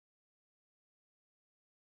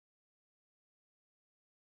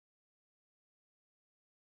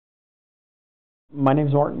My name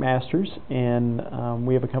is Mark Masters, and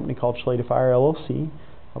we have a company called Chloeta Fire, LLC.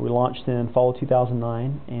 We launched in fall of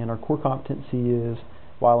 2009, and our core competency is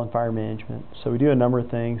wildland fire management. So we do a number of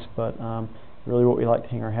things, but really what we like to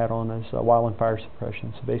hang our hat on is wildland fire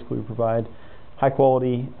suppression. So basically we provide high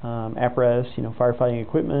quality apparatus, firefighting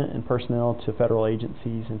equipment and personnel to federal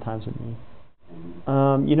agencies in times of need.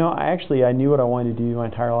 I knew what I wanted to do my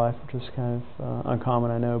entire life, which was kind of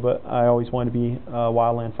uncommon, I know, but I always wanted to be a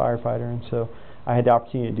wildland firefighter, and so I had the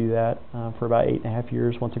opportunity to do that for about 8.5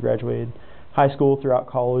 years once I graduated high school, throughout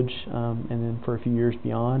college, and then for a few years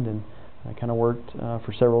beyond. And I kind of worked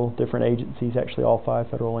for several different agencies, actually all 5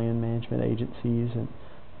 federal land management agencies, and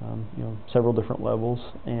several different levels,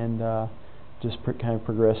 and just kind of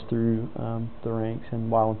progressed through the ranks in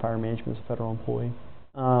wildland fire management as a federal employee.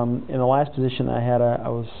 In the last position I had, I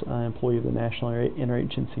was an employee of the National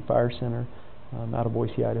Interagency Fire Center out of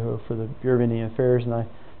Boise, Idaho, for the Bureau of Indian Affairs, and I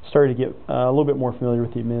started to get a little bit more familiar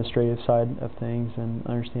with the administrative side of things and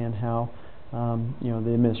understand how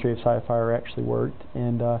the administrative side of fire actually worked.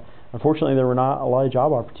 And unfortunately, there were not a lot of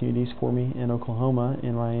job opportunities for me in Oklahoma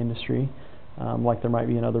in my industry, like there might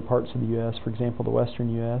be in other parts of the U.S., for example, the western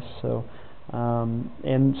U.S. So,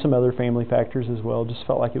 and some other family factors as well. Just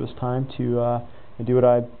felt like it was time to do what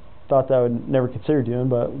I thought that I would never consider doing,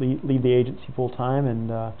 but leave the agency full time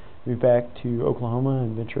and move back to Oklahoma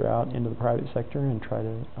and venture out into the private sector and try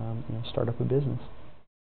to start up a business.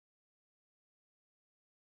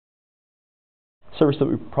 Service that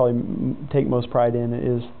we probably take most pride in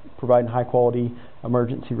is providing high quality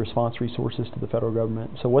emergency response resources to the federal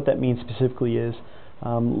government. So what that means specifically is,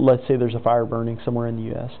 let's say there's a fire burning somewhere in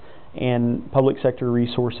the U.S. and public sector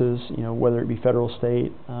resources, whether it be federal,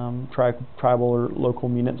 state, tribal or local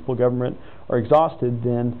municipal government, are exhausted,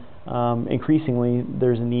 then increasingly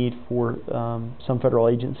there's a need for some federal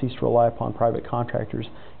agencies to rely upon private contractors,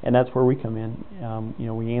 and that's where we come in.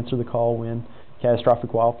 We answer the call when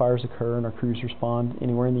catastrophic wildfires occur, and our crews respond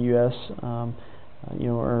anywhere in the U.S.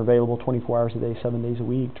 Are available 24 hours a day, 7 days a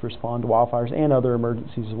week to respond to wildfires and other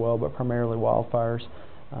emergencies as well, but primarily wildfires,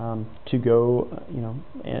 to go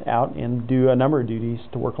out and do a number of duties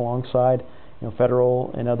to work alongside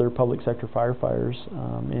federal and other public sector firefighters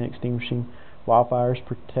in extinguishing wildfires,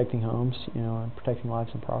 protecting homes, and protecting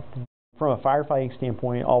lives and property. From a firefighting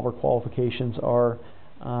standpoint, all of our qualifications are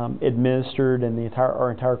administered, and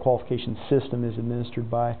our entire qualification system is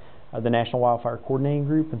administered by the National Wildfire Coordinating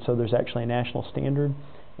Group, and so there's actually a national standard.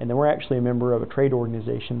 And then we're actually a member of a trade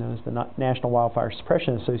organization known as the National Wildfire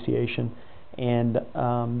Suppression Association, and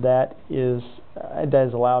that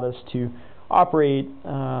has allowed us to operate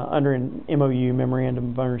under an MOU,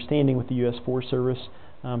 Memorandum of Understanding, with the U.S. Forest Service,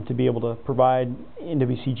 to be able to provide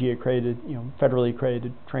NWCG accredited, federally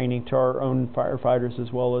accredited training to our own firefighters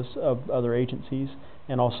as well as other agencies,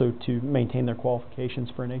 and also to maintain their qualifications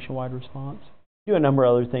for a nationwide response. We do a number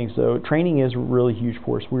of other things though. Training is really huge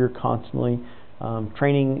for us. We're constantly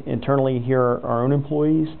training internally here our own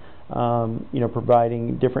employees,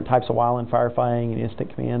 providing different types of wildland firefighting and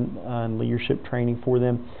instant command and leadership training for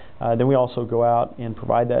them. Then we also go out and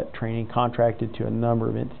provide that training contracted to a number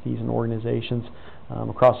of entities and organizations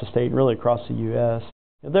across the state and really across the U.S.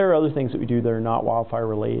 There are other things that we do that are not wildfire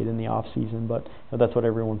related in the off season, but that's what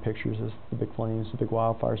everyone pictures as the big flames, the big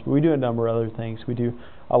wildfires. But we do a number of other things. We do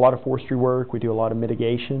a lot of forestry work. We do a lot of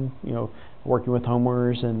mitigation, working with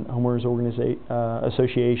homeowners and homeowners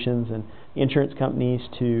associations and insurance companies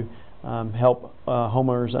to help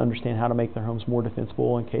homeowners understand how to make their homes more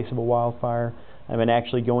defensible in case of a wildfire, and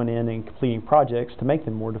actually going in and completing projects to make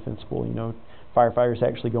them more defensible. Firefighters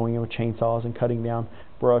actually going in with chainsaws and cutting down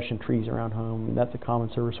brush and trees around home, and that's a common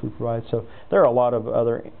service we provide. So there are a lot of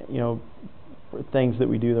other things that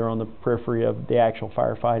we do that are on the periphery of the actual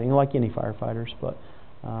firefighting, like any firefighters, but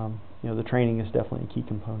the training is definitely a key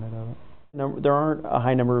component of it. There aren't a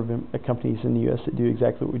high number of companies in the U.S. that do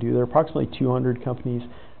exactly what we do. There are approximately 200 companies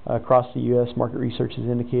across the U.S. Market research has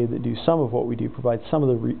indicated that do some of what we do, provide some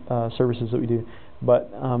of the services that we do, but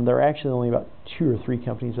there are actually only about 2 or 3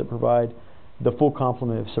 companies that provide the full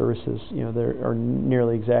complement of services. They are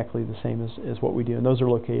nearly exactly the same as what we do, and those are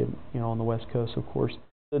located on the West Coast, of course.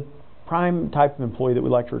 The prime type of employee that we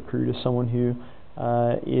like to recruit is someone who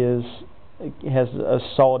has a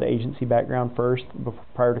solid agency background first,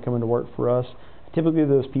 prior to coming to work for us. Typically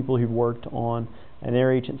those people who've worked on an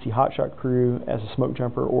interagency hotshot crew as a smoke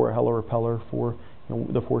jumper or a helo repeller for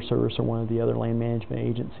the Forest Service or one of the other land management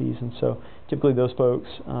agencies, and so typically those folks,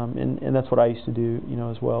 and that's what I used to do,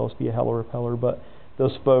 as well, as be a helo repeller. But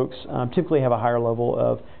those folks typically have a higher level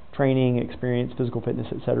of training, experience, physical fitness,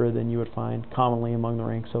 etc., than you would find commonly among the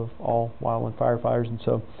ranks of all wildland firefighters. And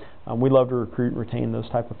so we love to recruit and retain those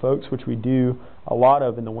type of folks, which we do a lot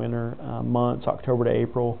of in the winter months, October to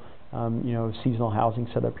April. Seasonal housing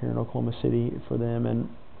set up here in Oklahoma City for them, and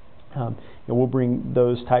we'll bring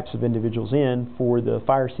those types of individuals in for the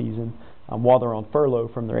fire season while they're on furlough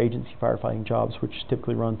from their agency firefighting jobs, which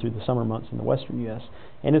typically run through the summer months in the western U.S.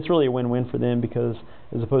 And it's really a win-win for them, because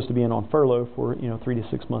as opposed to being on furlough for 3 to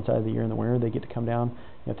 6 months out of the year in the winter, they get to come down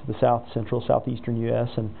to the south, central, southeastern U.S.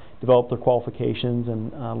 and develop their qualifications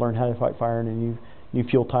and learn how to fight fire in a new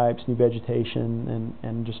fuel types, new vegetation,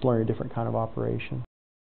 and just learn a different kind of operation.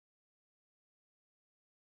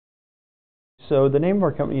 So the name of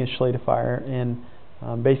our company is Chloeta Fire, and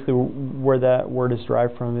basically where that word is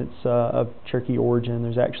derived from, it's of Cherokee origin.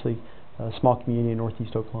 There's actually a small community in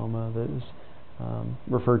northeast Oklahoma that is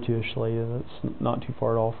referred to as Chloeta. That's not too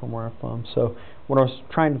far at all from where I'm from. So when I was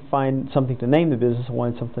trying to find something to name the business, I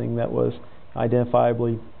wanted something that was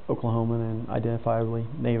identifiably Oklahoman and identifiably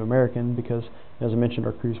Native American, because, as I mentioned,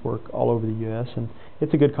 our crews work all over the U.S. and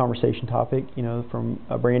it's a good conversation topic. From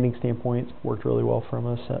a branding standpoint, it's worked really well for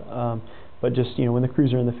us. But just, when the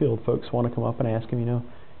crews are in the field, folks want to come up and ask them,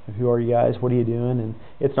 who are you guys? What are you doing? And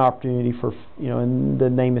it's an opportunity for, and the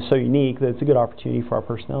name is so unique that it's a good opportunity for our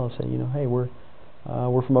personnel to say, hey, we're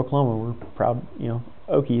from Oklahoma. We're proud,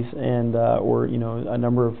 Okies, and or a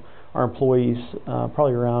number of our employees,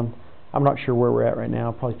 probably around, I'm not sure where we're at right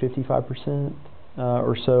now, probably 55%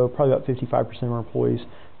 or so. Probably about 55% of our employees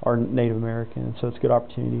are Native American, so it's a good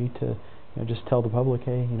opportunity to just tell the public,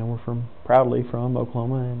 hey, we're proudly from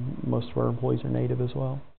Oklahoma, and most of our employees are Native as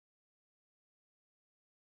well.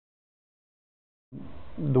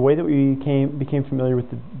 The way that we became familiar with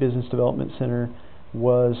the Business Development Center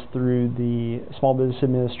was through the Small Business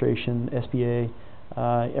Administration,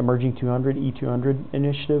 SBA Emerging 200, E200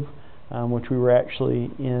 initiative, which we were actually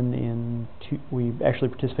we actually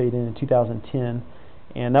participated in 2010.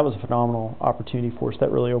 And that was a phenomenal opportunity for us.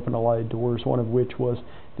 That really opened a lot of doors, one of which was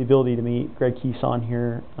the ability to meet Greg Keeson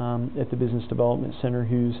here at the Business Development Center,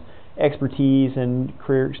 whose expertise and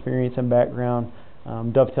career experience and background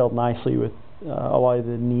dovetailed nicely with a lot of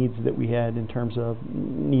the needs that we had in terms of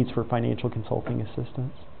needs for financial consulting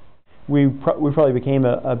assistance. We probably became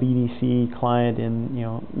a BDC client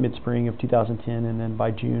in mid-spring of 2010, and then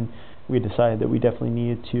by June we decided that we definitely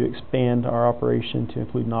needed to expand our operation to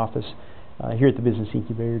include an office here at the Business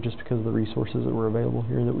Incubator, just because of the resources that were available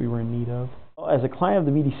here that we were in need of. As a client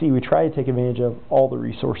of the BDC, we try to take advantage of all the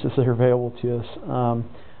resources that are available to us.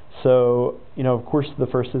 Of course, the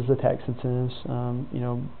first is the tax incentives,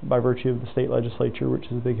 by virtue of the state legislature, which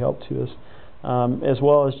is a big help to us, as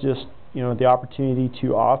well as just, the opportunity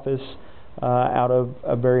to office out of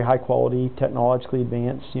a very high quality, technologically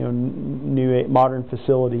advanced, new modern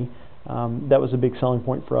facility. That was a big selling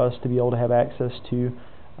point for us, to be able to have access to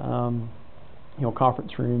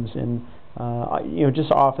conference rooms and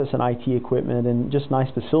just office and IT equipment, and just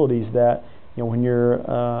nice facilities that when you're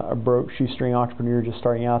a broke shoestring entrepreneur just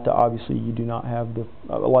starting out, that obviously you do not have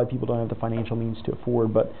a lot of people don't have the financial means to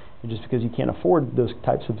afford. But just because you can't afford those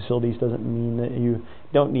types of facilities doesn't mean that you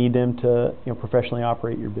don't need them to professionally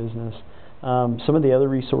operate your business. Some of the other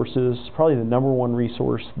resources, probably the number one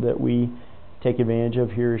resource that we take advantage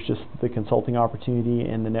of here, is just the consulting opportunity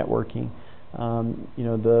and the networking.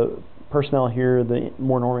 The personnel here, the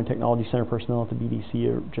Moore Norman Technology Center personnel at the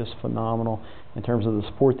BDC, are just phenomenal in terms of the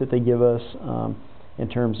support that they give us, in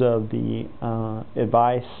terms of the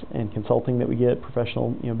advice and consulting that we get,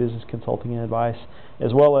 professional business consulting and advice,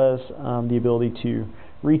 as well as the ability to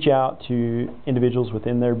reach out to individuals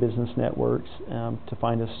within their business networks to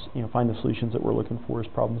find the solutions that we're looking for as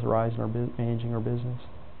problems arise in our managing our business.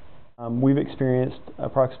 We've experienced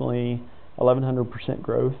approximately 1,100%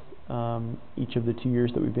 growth each of the 2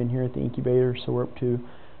 years that we've been here at the incubator. So we're up to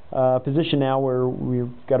a position now where we've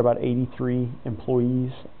got about 83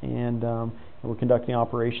 employees, and we're conducting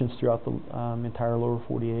operations throughout the entire lower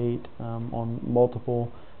 48 on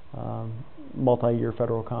multiple multi-year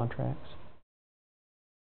federal contracts.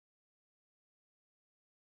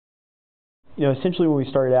 Essentially when we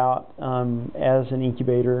started out as an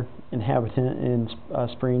incubator inhabitant in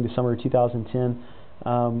spring to summer 2010,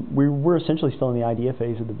 we were essentially still in the idea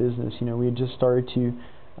phase of the business. We had just started to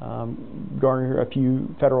garner a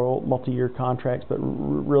few federal multi-year contracts, but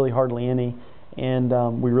really hardly any,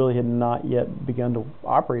 and we really had not yet begun to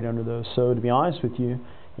operate under those. So to be honest with you,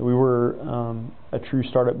 we were a true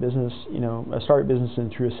startup business, a startup business in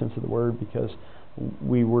the truest sense of the word, because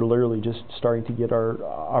we were literally just starting to get our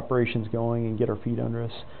operations going and get our feet under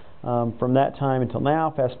us. From that time until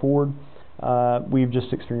now, fast forward, we've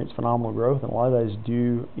just experienced phenomenal growth, and a lot of that is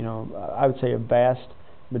due, I would say a vast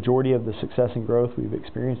majority of the success and growth we've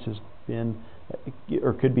experienced has been,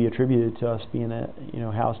 or could be attributed to us being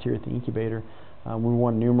housed here at the incubator. We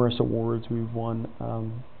won numerous awards. We've won,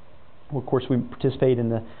 of course, we participate in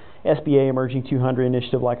the SBA Emerging 200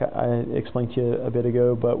 initiative, like I explained to you a bit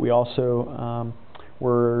ago, but we also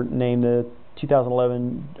were named the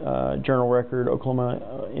 2011 Journal Record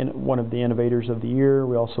Oklahoma one of the Innovators of the Year.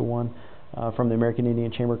 We also won from the American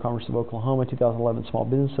Indian Chamber of Commerce of Oklahoma 2011 Small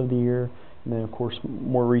Business of the Year, and then of course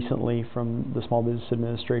more recently from the Small Business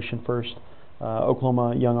Administration first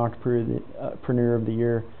Oklahoma Young Entrepreneur of the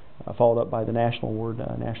Year, followed up by the National Award,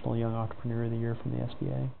 National Young Entrepreneur of the Year from the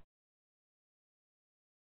SBA.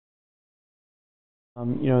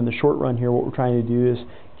 In the short run here, what we're trying to do is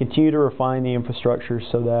continue to refine the infrastructure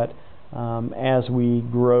so that as we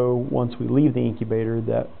grow, once we leave the incubator,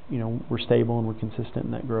 that we're stable and we're consistent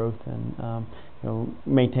in that growth, and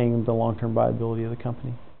maintaining the long-term viability of the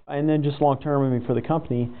company. And then just long-term, I mean, for the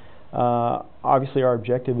company, obviously our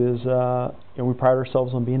objective is, we pride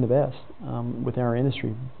ourselves on being the best within our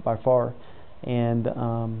industry by far, and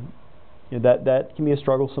that can be a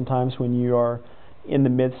struggle sometimes when you are in the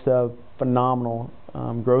midst of phenomenal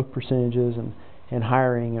growth percentages and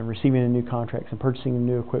hiring and receiving new contracts and purchasing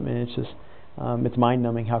new equipment. It's just it's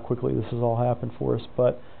mind-numbing how quickly this has all happened for us.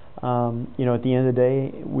 But at the end of the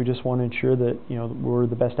day, we just want to ensure that we're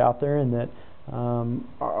the best out there, and that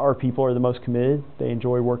our people are the most committed. They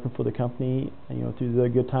enjoy working for the company, through the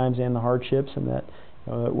good times and the hardships, and that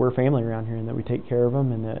that we're family around here, and that we take care of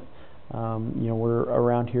them, and that we're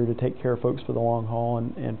around here to take care of folks for the long haul,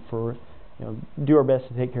 and for do our best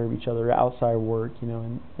to take care of each other outside of work,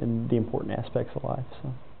 and the important aspects of life.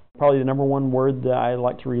 So probably the number one word that I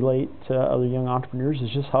like to relate to other young entrepreneurs is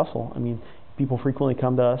just hustle. I mean, people frequently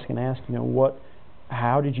come to us and ask,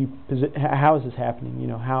 how is this happening?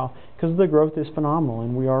 Because the growth is phenomenal,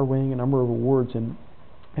 and we are winning a number of awards, and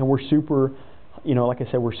we're super, like I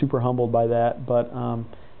said, we're super humbled by that. But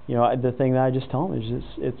the thing that I just tell them is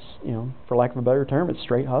it's for lack of a better term, it's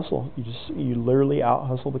straight hustle. You literally out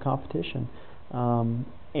hustle the competition.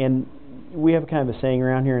 And we have kind of a saying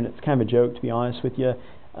around here, and it's kind of a joke, to be honest with you.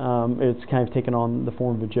 It's kind of taken on the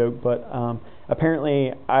form of a joke, but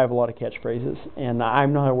apparently I have a lot of catchphrases, and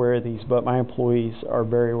I'm not aware of these, but my employees are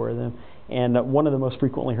very aware of them. And one of the most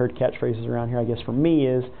frequently heard catchphrases around here, I guess for me,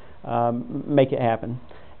 is make it happen.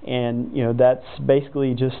 And that's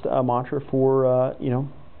basically just a mantra for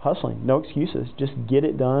hustling, no excuses, just get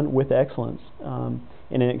it done with excellence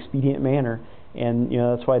in an expedient manner. And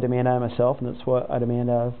that's what I demand out of myself, and that's what I demand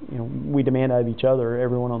out of we demand out of each other,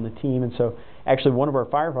 everyone on the team. And so actually one of our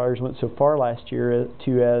firefighters went so far last year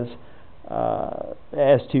to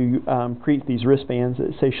create these wristbands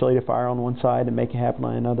that say Chloeta Fire on one side and make it happen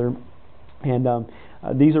on another. And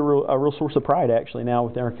these are a real source of pride actually now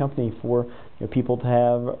within our company for people to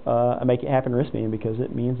have a make it happen wristband, because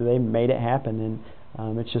it means that they made it happen. And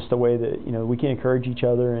it's just a way that we can encourage each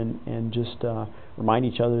other and just remind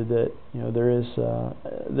each other that there is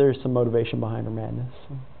some motivation behind our madness.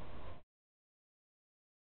 So.